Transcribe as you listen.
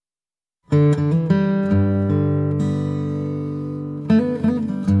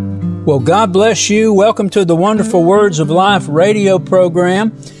Well, God bless you. Welcome to the Wonderful Words of Life radio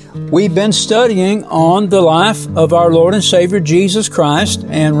program. We've been studying on the life of our Lord and Savior Jesus Christ,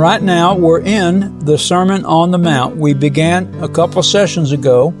 and right now we're in the Sermon on the Mount. We began a couple sessions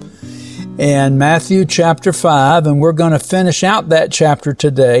ago in Matthew chapter 5, and we're going to finish out that chapter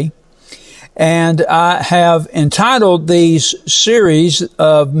today. And I have entitled these series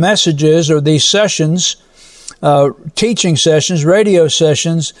of messages, or these sessions, teaching sessions, radio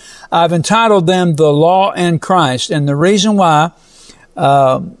sessions, I've entitled them The Law and Christ. And the reason why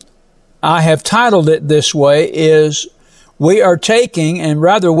I have titled it this way is we are taking, and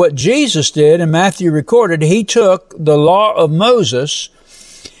rather what Jesus did, and Matthew recorded, he took the law of Moses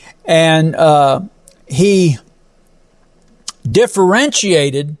and he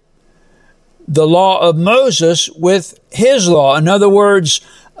differentiated the law of Moses with his law. In other words,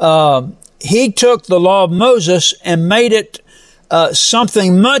 he took the law of Moses and made it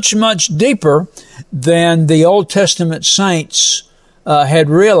something much, much deeper than the Old Testament saints had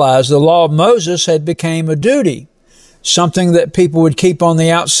realized. The law of Moses had become a duty, something that people would keep on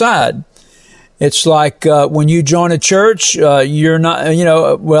the outside. It's like when you join a church, you're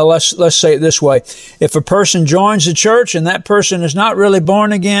not, well, let's say it this way. If a person joins a church and that person is not really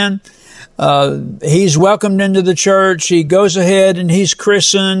born again, he's welcomed into the church. He goes ahead and he's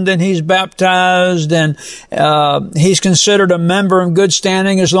christened and he's baptized, and he's considered a member in good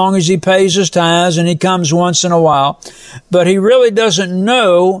standing as long as he pays his tithes and he comes once in a while. But he really doesn't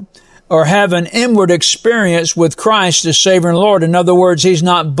know or have an inward experience with Christ as Savior and Lord. In other words, he's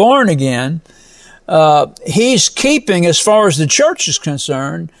not born again. He's keeping, as far as the church is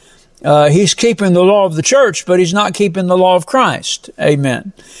concerned, he's keeping the law of the church, but he's not keeping the law of Christ.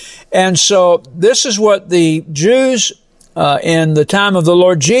 Amen. And so this is what the Jews in the time of the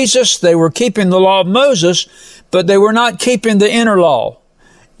Lord Jesus, they were keeping the law of Moses, but they were not keeping the inner law.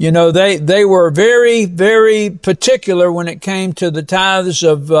 They were very, very particular when it came to the tithes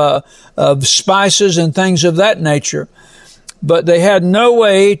of spices and things of that nature. But they had no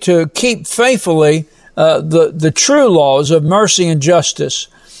way to keep faithfully the true laws of mercy and justice.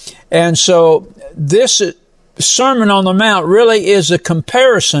 And so this Sermon on the Mount really is a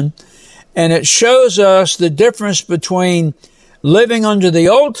comparison, and it shows us the difference between living under the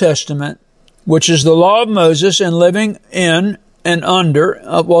Old Testament, which is the law of Moses, and living in and under,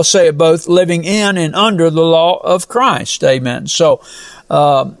 we'll say it both, living in and under the law of Christ. Amen. So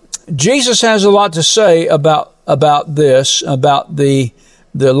Jesus has a lot to say about this, about the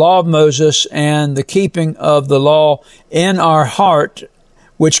law of Moses and the keeping of the law in our heart,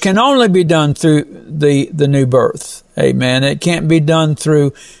 which can only be done through the new birth. Amen. It can't be done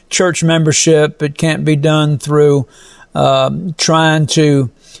through church membership. It can't be done through trying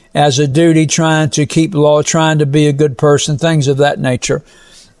to, as a duty, trying to keep law, trying to be a good person, things of that nature.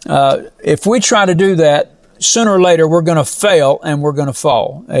 If we try to do that, sooner or later we're going to fail and we're going to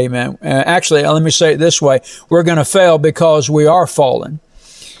fall. Amen. Actually, let me say it this way. We're going to fail because we are fallen.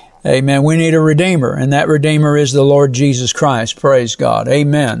 Amen. We need a Redeemer, and that Redeemer is the Lord Jesus Christ. Praise God.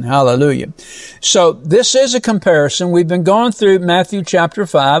 Amen. Hallelujah. So this is a comparison. We've been going through Matthew chapter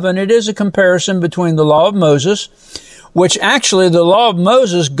 5, and it is a comparison between the law of Moses, which actually the law of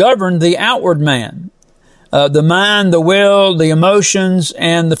Moses governed the outward man, the mind, the will, the emotions,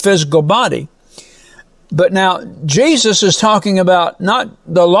 and the physical body. But now Jesus is talking about not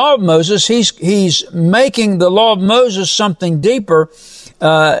the law of Moses. He's making the law of Moses something deeper.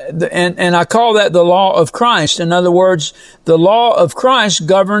 And I call that the law of Christ. In other words, the law of Christ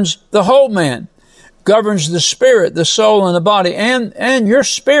governs the whole man, governs the spirit, the soul, and the body, and your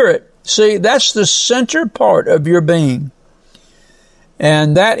spirit. See, that's the center part of your being.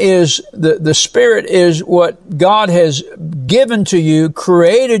 And that is, the spirit is what God has given to you,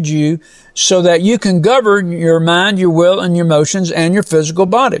 created you, so that you can govern your mind, your will, and your emotions, and your physical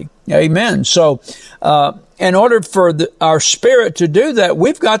body. Amen. So, in order for our spirit to do that,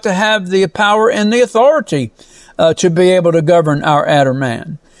 we've got to have the power and the authority to be able to govern our outer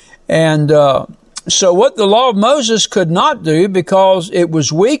man. And so what the law of Moses could not do, because it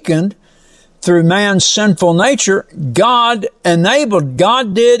was weakened through man's sinful nature, God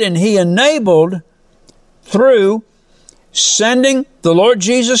did, and He enabled through sending the Lord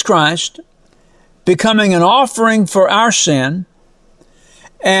Jesus Christ, becoming an offering for our sin,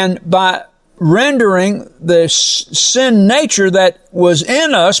 and by rendering the sin nature that was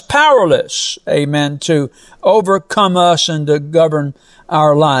in us powerless, amen, to overcome us and to govern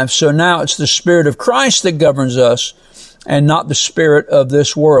our lives. So now it's the Spirit of Christ that governs us and not the spirit of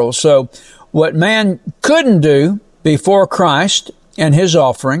this world. So what man couldn't do before Christ and His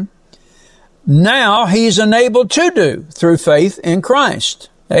offering, now He's enabled to do through faith in Christ.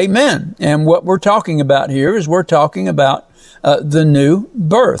 Amen. And what we're talking about here is we're talking about the new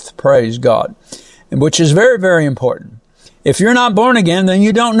birth, praise God, which is very, very important. If you're not born again, then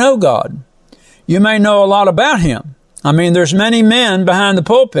you don't know God. You may know a lot about Him. I mean, there's many men behind the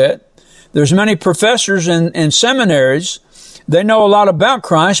pulpit. There's many professors in seminaries. They know a lot about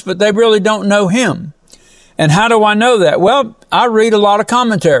Christ, but they really don't know Him. And how do I know that? Well, I read a lot of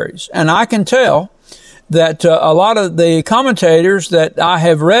commentaries, and I can tell that a lot of the commentators that I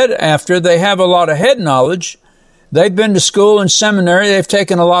have read after, they have a lot of head knowledge. They've been to school and seminary. They've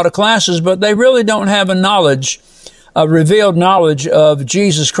taken a lot of classes, but they really don't have a revealed knowledge of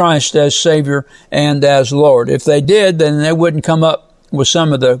Jesus Christ as Savior and as Lord. If they did, then they wouldn't come up with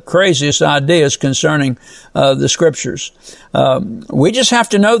some of the craziest ideas concerning the Scriptures. We just have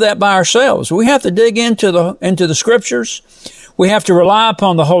to know that by ourselves. We have to dig into the Scriptures. We have to rely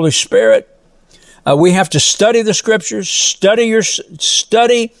upon the Holy Spirit. We have to study the Scriptures, study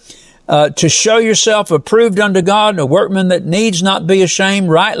to show yourself approved unto God, a workman that needs not be ashamed,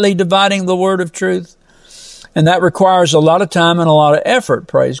 rightly dividing the word of truth. And that requires a lot of time and a lot of effort,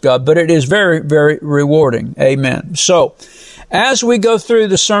 praise God. But it is very, very rewarding. Amen. So, as we go through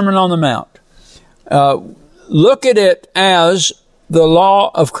the Sermon on the Mount, look at it as the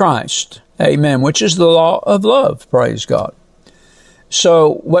law of Christ. Amen. Which is the law of love, praise God.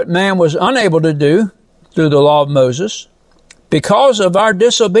 So, what man was unable to do through the law of Moses, because of our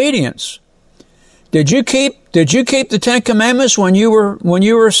disobedience. Did you keep the Ten Commandments when you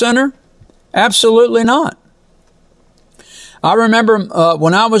were a sinner? Absolutely not. I remember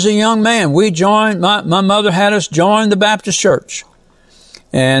when I was a young man, we joined. My mother had us join the Baptist church,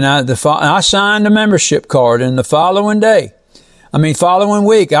 and I signed a membership card. And the following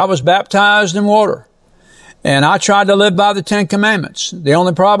week, I was baptized in water, and I tried to live by the Ten Commandments. The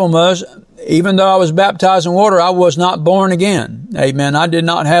only problem was, even though I was baptized in water, I was not born again. Amen. I did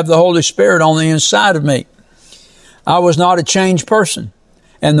not have the Holy Spirit on the inside of me. I was not a changed person.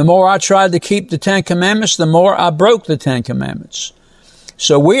 And the more I tried to keep the Ten Commandments, the more I broke the Ten Commandments.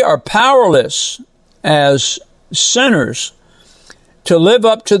 So we are powerless as sinners to live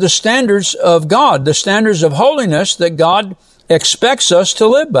up to the standards of God, the standards of holiness that God expects us to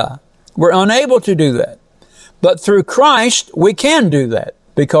live by. We're unable to do that. But through Christ, we can do that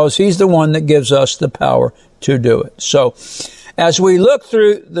because He's the one that gives us the power to do it. So as we look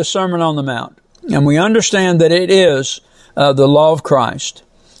through the Sermon on the Mount and we understand that it is the law of Christ,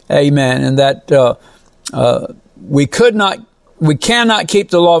 amen, and that we cannot keep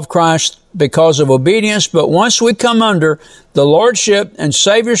the law of Christ because of obedience, but once we come under the lordship and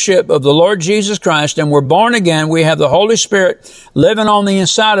saviorship of the Lord Jesus Christ and we're born again, we have the Holy Spirit living on the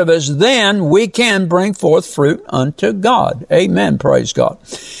inside of us, then we can bring forth fruit unto God. Amen. Praise God.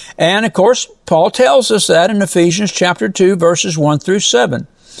 And of course, Paul tells us that in Ephesians chapter 2, verses 1 through 7.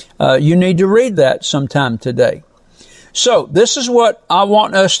 You need to read that sometime today. So this is what I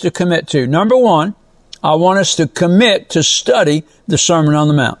want us to commit to. Number one, I want us to commit to study the Sermon on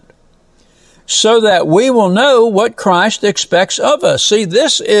the Mount so that we will know what Christ expects of us. See,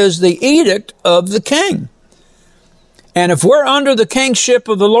 this is the edict of the King. And if we're under the kingship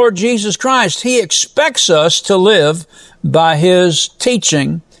of the Lord Jesus Christ, He expects us to live by His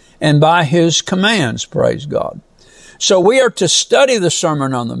teaching and by His commands, praise God. So we are to study the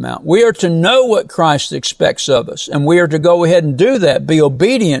Sermon on the Mount. We are to know what Christ expects of us, and we are to go ahead and do that, be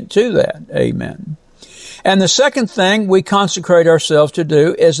obedient to that. Amen. And the second thing we consecrate ourselves to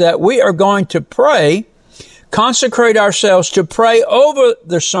do is that we are going to pray, consecrate ourselves to pray over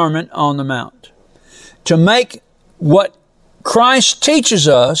the Sermon on the Mount, to make what Christ teaches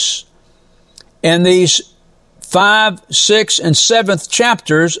us in these 5, 6, and 7th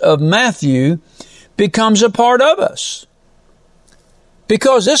chapters of Matthew becomes a part of us.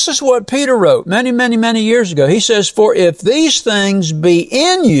 Because this is what Peter wrote many, many, many years ago. He says, "For if these things be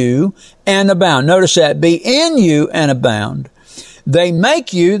in you and abound," notice that, be in you and abound, "they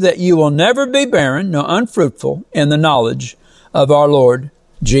make you that you will never be barren nor unfruitful in the knowledge of our Lord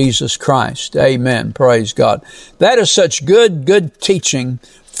Jesus Christ." Amen. Praise God. That is such good teaching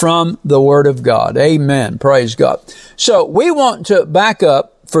from the Word of God. Amen. Praise God. So we want to back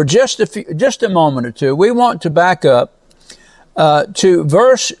up for just a moment or two. We want to back up to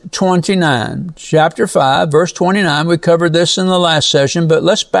verse 29, chapter 5, verse 29. We covered this in the last session, but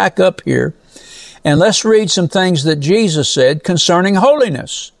let's back up here and let's read some things that Jesus said concerning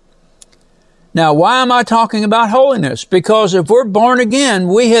holiness. Now, why am I talking about holiness? Because if we're born again,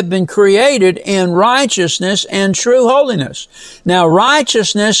 we have been created in righteousness and true holiness. Now,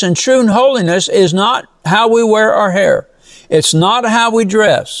 righteousness and true holiness is not how we wear our hair. It's not how we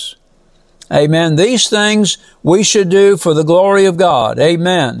dress. Amen. These things we should do for the glory of God.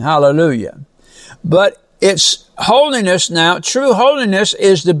 Amen. Hallelujah. But it's holiness now. True holiness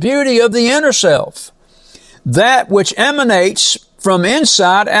is the beauty of the inner self, that which emanates from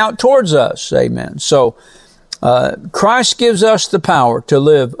inside out towards us. Amen. So Christ gives us the power to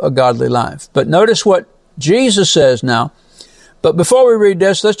live a godly life. But notice what Jesus says now. But before we read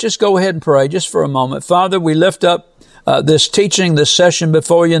this, let's just go ahead and pray just for a moment. Father, we lift up this teaching, this session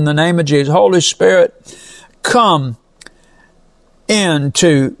before you in the name of Jesus. Holy Spirit, come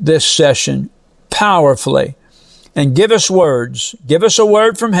into this session powerfully and give us words. Give us a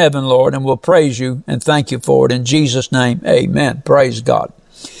word from heaven, Lord, and we'll praise you and thank you for it. In Jesus' name, amen. Praise God.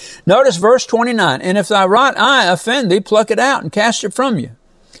 Notice verse 29. And if thy right eye offend thee, pluck it out and cast it from you.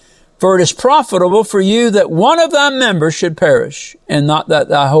 For it is profitable for you that one of thy members should perish, and not that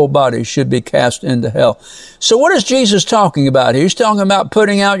thy whole body should be cast into hell. So what is Jesus talking about here? He's talking about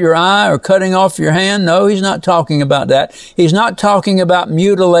putting out your eye or cutting off your hand? No, he's not talking about that. He's not talking about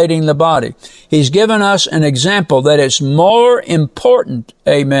mutilating the body. He's given us an example that it's more important,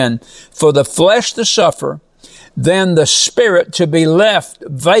 amen, for the flesh to suffer than the spirit to be left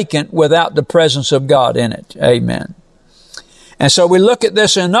vacant without the presence of God in it. Amen. And so we look at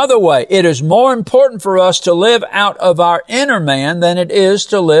this another way. It is more important for us to live out of our inner man than it is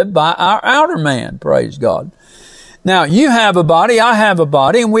to live by our outer man. Praise God. Now, you have a body, I have a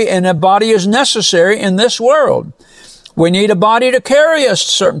body, and a body is necessary in this world. We need a body to carry us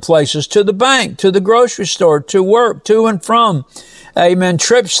to certain places, to the bank, to the grocery store, to work, to and from, amen,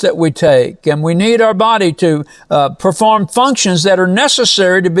 trips that we take. And we need our body to perform functions that are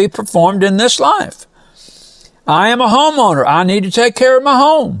necessary to be performed in this life. I am a homeowner. I need to take care of my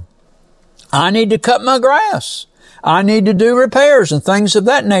home. I need to cut my grass. I need to do repairs and things of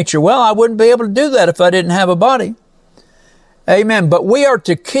that nature. Well, I wouldn't be able to do that if I didn't have a body. Amen. But we are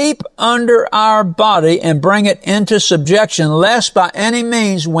to keep under our body and bring it into subjection, lest by any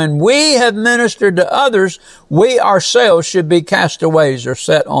means, when we have ministered to others, we ourselves should be castaways or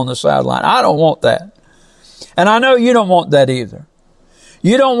set on the sideline. I don't want that. And I know you don't want that either.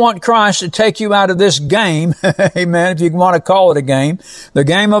 You don't want Christ to take you out of this game, amen, if you want to call it a game, the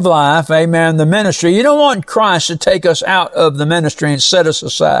game of life, amen, the ministry. You don't want Christ to take us out of the ministry and set us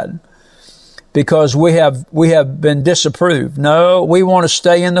aside because we have been disapproved. No, we want to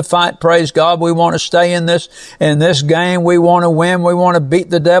stay in the fight, praise God. We want to stay in this game. We want to win. We want to beat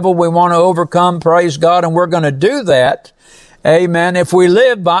the devil. We want to overcome, praise God, and we're going to do that, amen, if we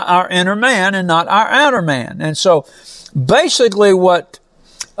live by our inner man and not our outer man. And so basically what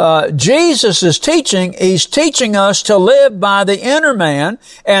Jesus is teaching, he's teaching us to live by the inner man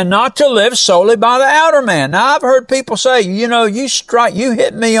and not to live solely by the outer man. Now, I've heard people say, you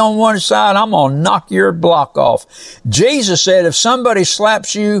hit me on one side, I'm going to knock your block off. Jesus said, if somebody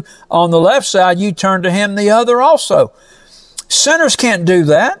slaps you on the left side, you turn to him the other also. Sinners can't do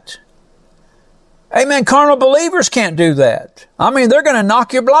that. Amen. Carnal believers can't do that. I mean, they're going to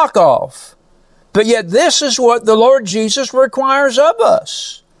knock your block off. But yet this is what the Lord Jesus requires of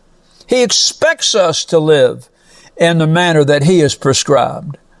us. He expects us to live in the manner that he has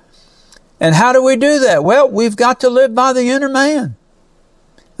prescribed. And how do we do that? Well, we've got to live by the inner man.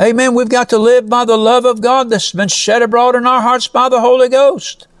 Amen. We've got to live by the love of God that's been shed abroad in our hearts by the Holy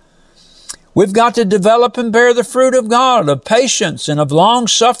Ghost. We've got to develop and bear the fruit of God, of patience and of long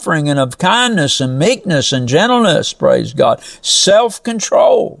suffering and of kindness and meekness and gentleness, praise God,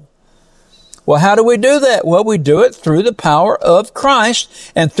 self-control. Well, how do we do that? Well, we do it through the power of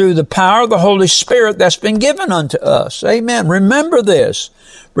Christ and through the power of the Holy Spirit that's been given unto us. Amen. Remember this.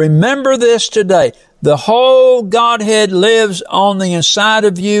 Remember this today. The whole Godhead lives on the inside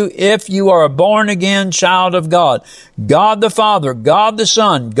of you if you are a born-again child of God. God the Father, God the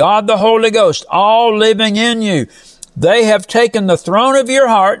Son, God the Holy Ghost, all living in you. They have taken the throne of your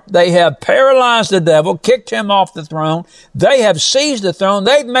heart. They have paralyzed the devil, kicked him off the throne. They have seized the throne.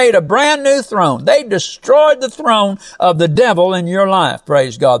 They've made a brand new throne. They destroyed the throne of the devil in your life,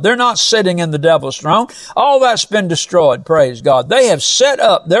 praise God. They're not sitting in the devil's throne. All that's been destroyed, praise God. They have set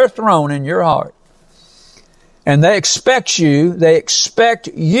up their throne in your heart. And they expect you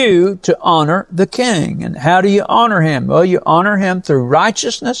to honor the King. And how do you honor him? Well, you honor him through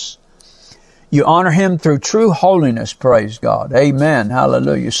righteousness. You honor him through true holiness, praise God. Amen.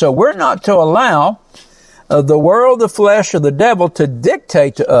 Hallelujah. So we're not to allow the world, the flesh, or the devil to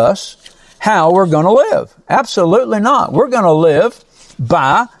dictate to us how we're going to live. Absolutely not. We're going to live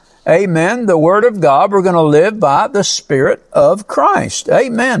by, amen, the Word of God. We're going to live by the Spirit of Christ.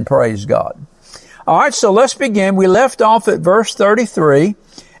 Amen. Praise God. All right, so let's begin. We left off at verse 33,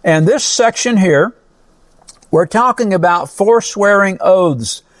 and this section here, we're talking about forswearing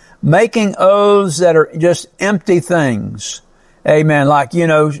oaths making oaths that are just empty things. Amen. Like,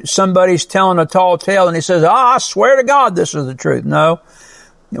 somebody's telling a tall tale and he says, I swear to God this is the truth. No,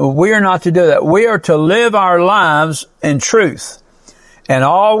 we are not to do that. We are to live our lives in truth. And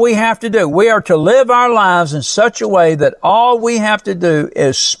all we have to do, we are to live our lives in such a way that all we have to do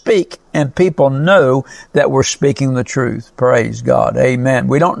is speak and people know that we're speaking the truth. Praise God. Amen.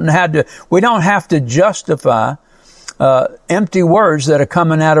 We don't have to justify empty words that are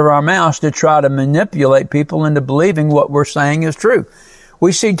coming out of our mouths to try to manipulate people into believing what we're saying is true.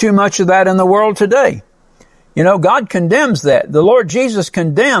 We see too much of that in the world today. God condemns that. The Lord Jesus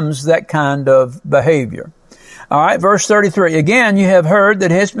condemns that kind of behavior. All right, verse 33. Again, you have heard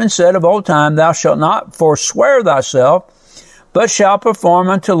that it has been said of old time, thou shalt not forswear thyself, but shalt perform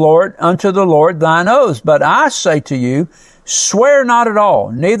unto the Lord thine oaths. But I say to you, swear not at all,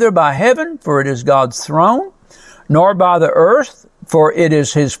 neither by heaven, for it is God's throne, nor by the earth, for it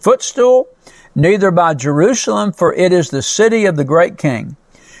is his footstool, neither by Jerusalem, for it is the city of the great king.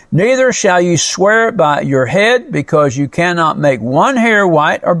 Neither shall you swear by your head, because you cannot make one hair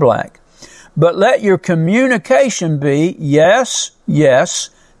white or black. But let your communication be yes,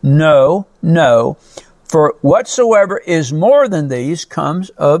 yes, no, no. For whatsoever is more than these comes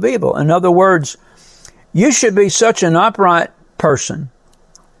of evil. In other words, you should be such an upright person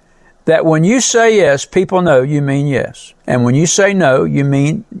that when you say yes, people know you mean yes. And when you say no, you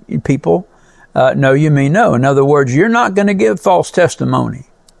mean people know you mean no. In other words, you're not going to give false testimony.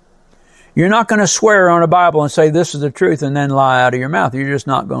 You're not going to swear on a Bible and say this is the truth and then lie out of your mouth. You're just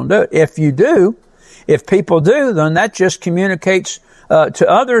not going to do it. If people do, then that just communicates to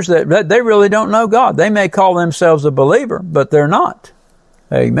others that they really don't know God. They may call themselves a believer, but they're not.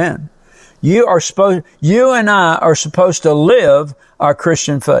 Amen. You and I are supposed to live our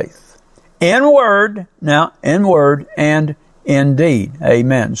Christian faith in word and in deed.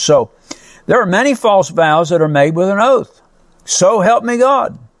 Amen. So there are many false vows that are made with an oath. So help me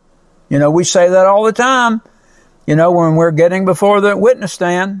God. We say that all the time, when we're getting before the witness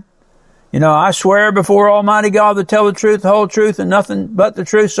stand. I swear before Almighty God to tell the truth, the whole truth, and nothing but the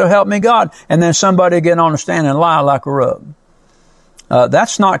truth, so help me God. And then somebody get on the stand and lie like a rug.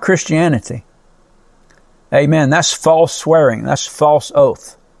 That's not Christianity. Amen. That's false swearing. That's false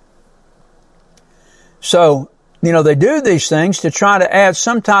oath. So, they do these things to try to add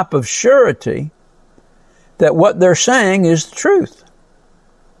some type of surety that what they're saying is the truth.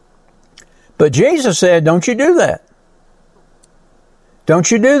 But Jesus said, don't you do that. Don't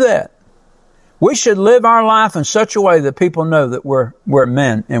you do that. We should live our life in such a way that people know that we're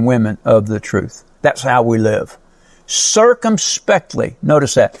men and women of the truth. That's how we live. Circumspectly.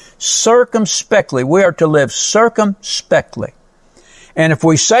 Notice that. Circumspectly. We are to live circumspectly. And if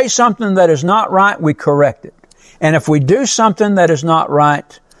we say something that is not right, we correct it. And if we do something that is not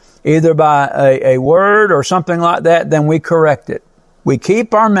right, either by a word or something like that, then we correct it. We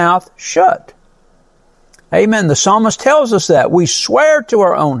keep our mouth shut. Amen. The psalmist tells us that. We swear to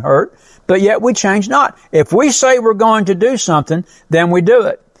our own hurt, but yet we change not. If we say we're going to do something, then we do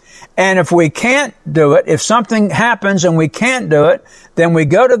it. And if we can't do it, if something happens and we can't do it, then we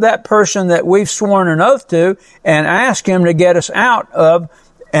go to that person that we've sworn an oath to and ask him to get us out of.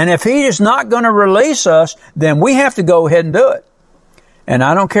 And if he is not going to release us, then we have to go ahead and do it. And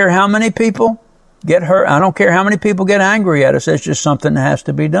I don't care how many people get hurt. I don't care how many people get angry at us. It's just something that has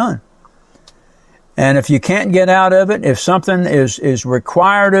to be done. And if you can't get out of it, if something is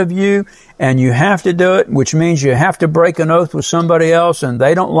required of you and you have to do it, which means you have to break an oath with somebody else and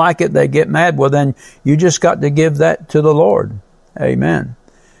they don't like it, they get mad, well then you just got to give that to the Lord. Amen.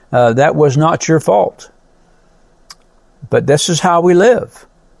 That was not your fault. But this is how we live.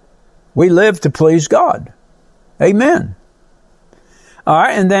 We live to please God. Amen. All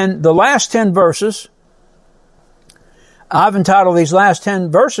right, and then the last 10 verses, I've entitled these last 10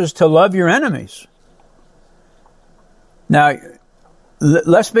 verses to love your enemies. Now,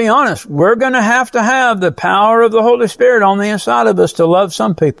 let's be honest. We're going to have the power of the Holy Spirit on the inside of us to love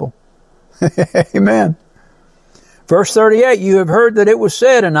some people. Amen. Verse 38, you have heard that it was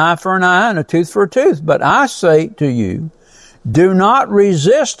said, an eye for an eye and a tooth for a tooth. But I say to you, do not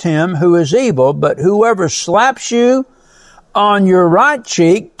resist him who is evil, but whoever slaps you on your right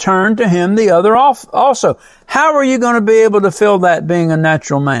cheek, turn to him the other also. How are you going to be able to feel that being a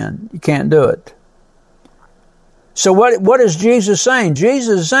natural man? You can't do it. So what is Jesus saying?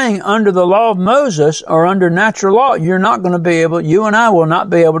 Jesus is saying under the law of Moses or under natural law, you and I will not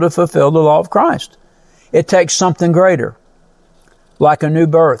be able to fulfill the law of Christ. It takes something greater, like a new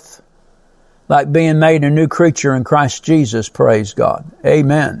birth, like being made a new creature in Christ Jesus, praise God.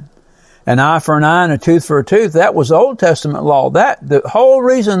 Amen. An eye for an eye and a tooth for a tooth. That was Old Testament law. The whole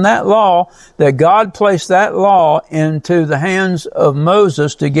reason that law, that God placed that law into the hands of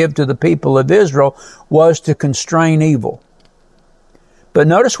Moses to give to the people of Israel, was to constrain evil. But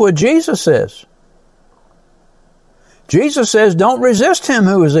notice what Jesus says. Jesus says, don't resist him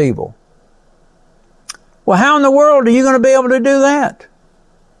who is evil. Well, how in the world are you going to be able to do that?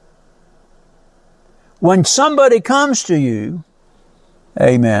 When somebody comes to you,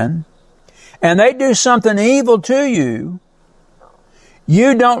 amen, and they do something evil to you,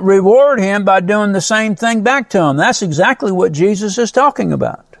 you don't reward him by doing the same thing back to him. That's exactly what Jesus is talking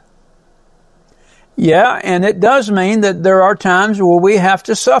about. Yeah, and it does mean that there are times where we have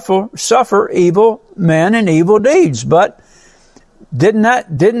to suffer evil men and evil deeds. But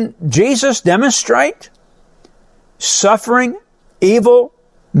didn't Jesus demonstrate suffering evil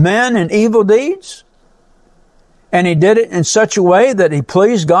men and evil deeds? And he did it in such a way that he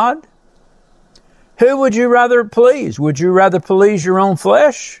pleased God? Who would you rather please? Would you rather please your own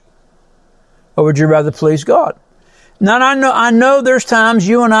flesh? Or would you rather please God? Now, I know there's times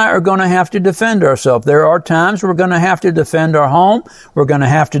you and I are going to have to defend ourselves. There are times we're going to have to defend our home. We're going to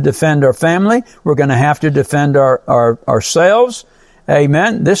have to defend our family. We're going to have to defend ourselves.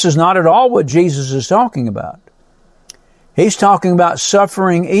 Amen. This is not at all what Jesus is talking about. He's talking about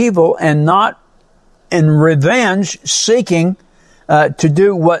suffering evil and not in revenge seeking to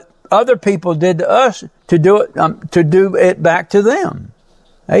do what other people did to us, to do it back to them.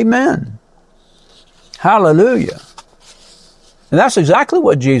 Amen. Hallelujah. And that's exactly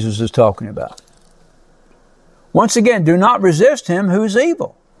what Jesus is talking about. Once again, do not resist him who's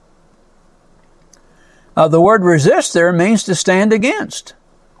evil. The word resist there means to stand against.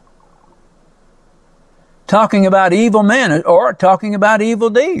 Talking about evil men or talking about evil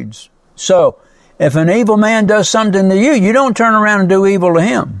deeds. So, if an evil man does something to you, you don't turn around and do evil to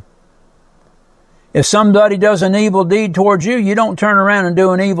him. If somebody does an evil deed towards you, you don't turn around and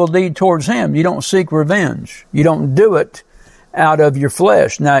do an evil deed towards him. You don't seek revenge. You don't do it out of your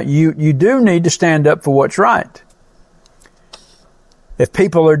flesh. Now, you do need to stand up for what's right. If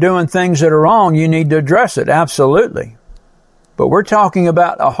people are doing things that are wrong, you need to address it, absolutely. But we're talking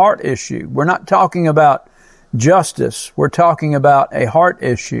about a heart issue. We're not talking about justice. We're talking about a heart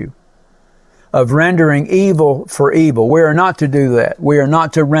issue of rendering evil for evil. We are not to do that. We are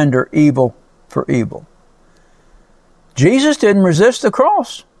not to render evil for evil. Jesus didn't resist the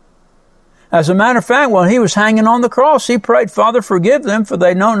cross. As a matter of fact, when he was hanging on the cross, he prayed, Father, forgive them, for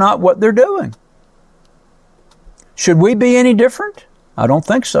they know not what they're doing. Should we be any different? I don't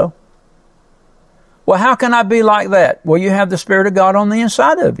think so. Well, how can I be like that? Well, you have the Spirit of God on the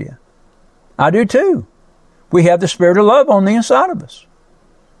inside of you. I do too. We have the Spirit of love on the inside of us.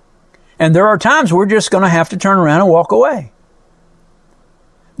 And there are times we're just going to have to turn around and walk away.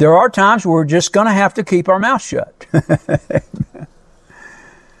 There are times we're just going to have to keep our mouth shut.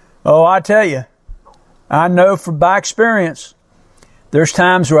 Oh, I tell you, I know by experience, there's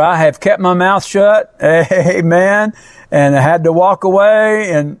times where I have kept my mouth shut, amen, and I had to walk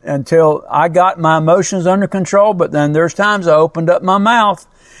away until I got my emotions under control. But then there's times I opened up my mouth,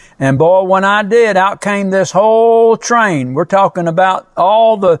 and boy, when I did, out came this whole train. We're talking about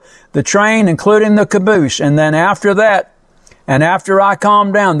all the train, including the caboose. And then after that, and after I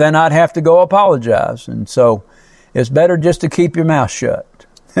calmed down, then I'd have to go apologize. And so it's better just to keep your mouth shut.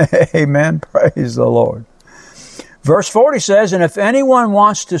 Amen. Praise the Lord. Verse 40 says, and if anyone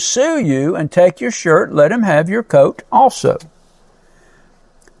wants to sue you and take your shirt, let him have your coat also.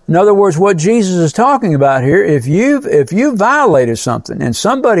 In other words, what Jesus is talking about here, if you violated something and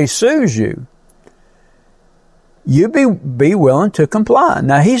somebody sues you, you be willing to comply.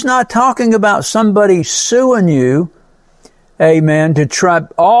 Now, he's not talking about somebody suing you, amen, to try,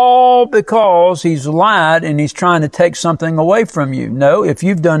 all because he's lied and he's trying to take something away from you. No, if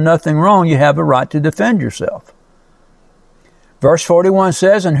you've done nothing wrong, you have a right to defend yourself. Verse 41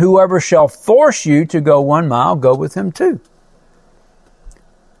 says, and whoever shall force you to go 1 mile, go with him 2.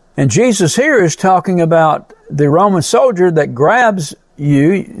 And Jesus here is talking about the Roman soldier that grabs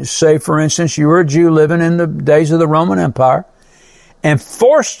you, say for instance, you were a Jew living in the days of the Roman Empire, and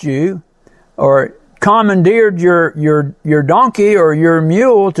forced you, or commandeered your donkey or your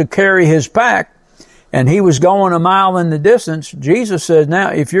mule to carry his pack, and he was going 1 mile in the distance. Jesus says, now,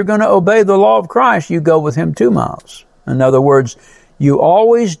 if you're going to obey the law of Christ, you go with him 2 miles. In other words, you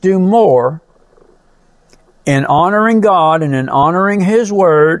always do more in honoring God and in honoring his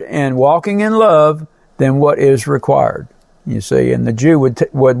word and walking in love than what is required. You see, and the Jew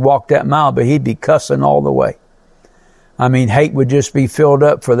would walk that mile, but he'd be cussing all the way. I mean, hate would just be filled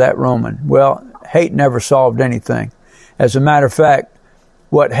up for that Roman. Well, hate never solved anything. As a matter of fact,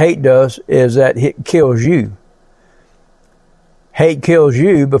 what hate does is that it kills you. Hate kills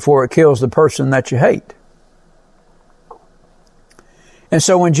you before it kills the person that you hate. And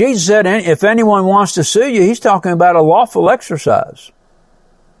so when Jesus said, if anyone wants to sue you, he's talking about a lawful exercise.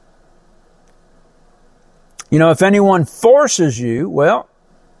 You know, if anyone forces you, well,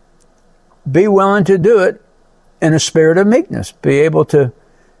 be willing to do it in a spirit of meekness. Be able to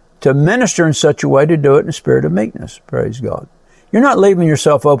minister in such a way to do it in a spirit of meekness. Praise God. You're not leaving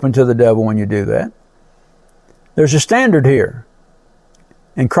yourself open to the devil when you do that. There's a standard here.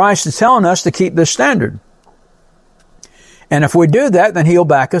 And Christ is telling us to keep this standard. And if we do that, then He'll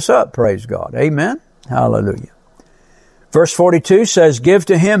back us up. Praise God. Amen. Hallelujah. Verse 42 says, give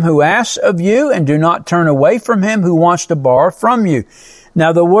to him who asks of you, and do not turn away from him who wants to borrow from you.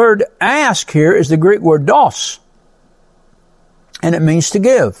 Now the word ask here is the Greek word dos. And it means to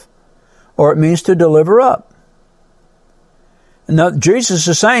give. Or it means to deliver up. Now, Jesus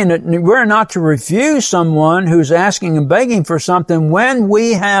is saying that we're not to refuse someone who's asking and begging for something when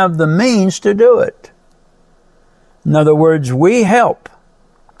we have the means to do it. In other words, we help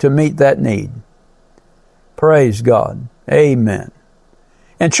to meet that need. Praise God. Amen.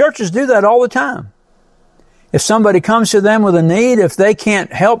 And churches do that all the time. If somebody comes to them with a need, if they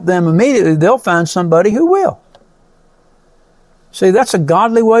can't help them immediately, they'll find somebody who will. See, that's a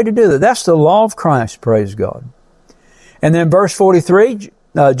godly way to do that. That's the law of Christ. Praise God. And then verse 43,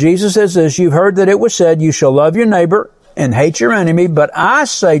 Jesus says this, you've heard that it was said, you shall love your neighbor and hate your enemy, but I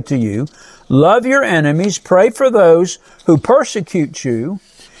say to you, love your enemies, pray for those who persecute you,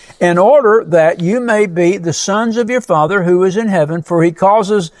 in order that you may be the sons of your Father who is in heaven, for He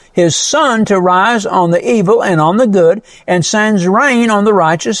causes His sun to rise on the evil and on the good, and sends rain on the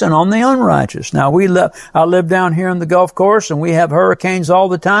righteous and on the unrighteous. Now I live down here in the Gulf Coast, and we have hurricanes all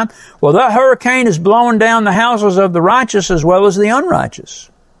the time. Well, that hurricane is blowing down the houses of the righteous as well as the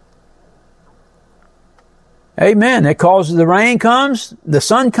unrighteous. Amen. It causes the rain comes, the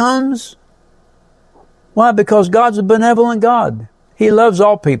sun comes. Why? Because God's a benevolent God. He loves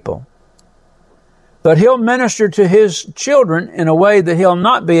all people. But He'll minister to His children in a way that He'll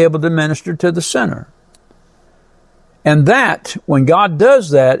not be able to minister to the sinner. And that, when God does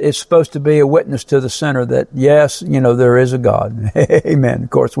that, it's supposed to be a witness to the sinner that, yes, there is a God. Amen.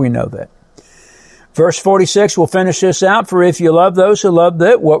 Of course, we know that. Verse 46, we'll finish this out. For if you love those who love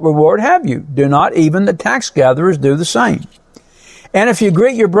that, what reward have you? Do not even the tax gatherers do the same? And if you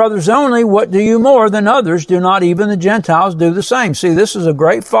greet your brothers only, what do you more than others? Do not even the Gentiles do the same? See, this is a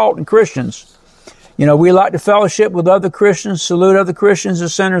great fault in Christians. We like to fellowship with other Christians, salute other Christians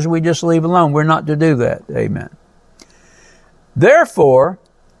as sinners. We just leave alone. We're not to do that. Amen. Therefore,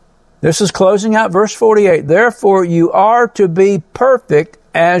 this is closing out verse 48. Therefore, you are to be perfect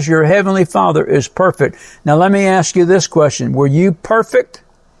as your heavenly Father is perfect. Now, let me ask you this question. Were you perfect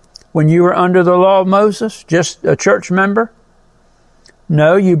when you were under the law of Moses? Just a church member?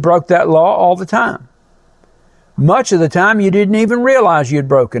 No, you broke that law all the time. Much of the time you didn't even realize you'd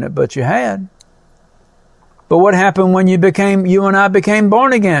broken it, but you had. But what happened when you and I became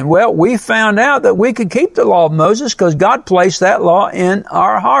born again? Well, we found out that we could keep the law of Moses because God placed that law in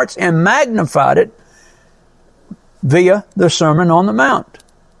our hearts and magnified it via the Sermon on the Mount.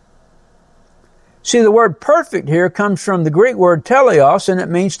 See, the word perfect here comes from the Greek word teleos, and it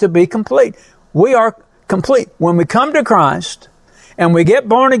means to be complete. We are complete. When we come to Christ, and we get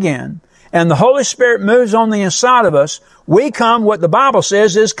born again, and the Holy Spirit moves on the inside of us, we come, what the Bible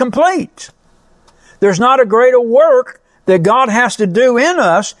says, is complete. There's not a greater work that God has to do in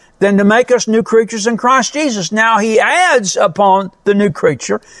us than to make us new creatures in Christ Jesus. Now, He adds upon the new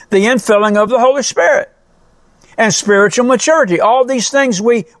creature the infilling of the Holy Spirit and spiritual maturity. All these things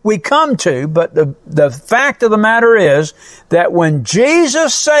we come to, but the fact of the matter is that when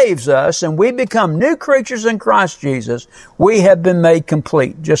Jesus saves us and we become new creatures in Christ Jesus, we have been made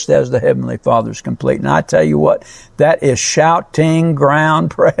complete, just as the Heavenly Father is complete. And I tell you what, that is shouting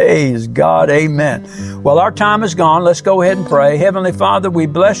ground. Praise God. Amen. Well, our time is gone. Let's go ahead and pray. Heavenly Father, we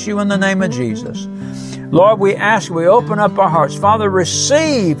bless you in the name of Jesus. Lord, we open up our hearts. Father,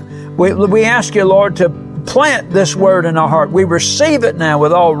 receive. We ask you, Lord, to plant this word in our heart. We receive it now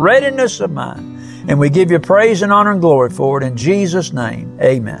with all readiness of mind. And we give you praise and honor and glory for it in Jesus' name.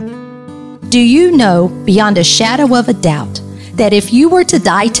 Amen. Do you know beyond a shadow of a doubt that if you were to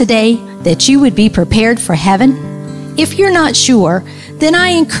die today, that you would be prepared for heaven? If you're not sure, then I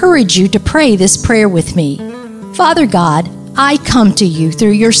encourage you to pray this prayer with me. Father God, I come to you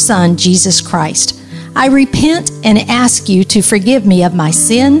through your Son, Jesus Christ. I repent and ask you to forgive me of my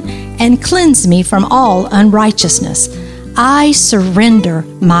sin and cleanse me from all unrighteousness. I surrender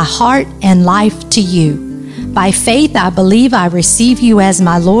my heart and life to you. By faith, I believe I receive you as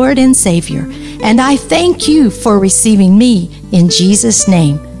my Lord and Savior, and I thank you for receiving me in Jesus'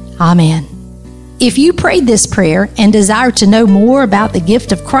 name. Amen. If you prayed this prayer and desire to know more about the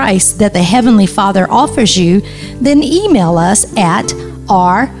gift of Christ that the Heavenly Father offers you, then email us at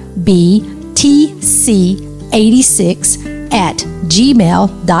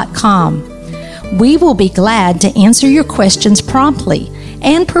rbtc86@gmail.com. We will be glad to answer your questions promptly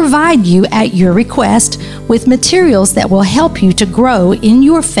and provide you at your request with materials that will help you to grow in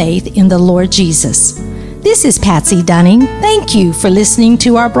your faith in the Lord Jesus. This is Patsy Dunning. Thank you for listening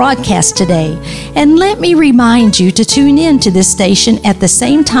to our broadcast today. And let me remind you to tune in to this station at the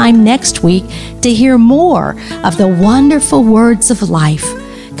same time next week to hear more of the wonderful words of life.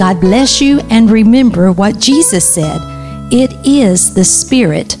 God bless you, and remember what Jesus said, "It is the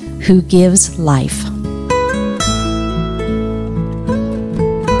Spirit who gives life."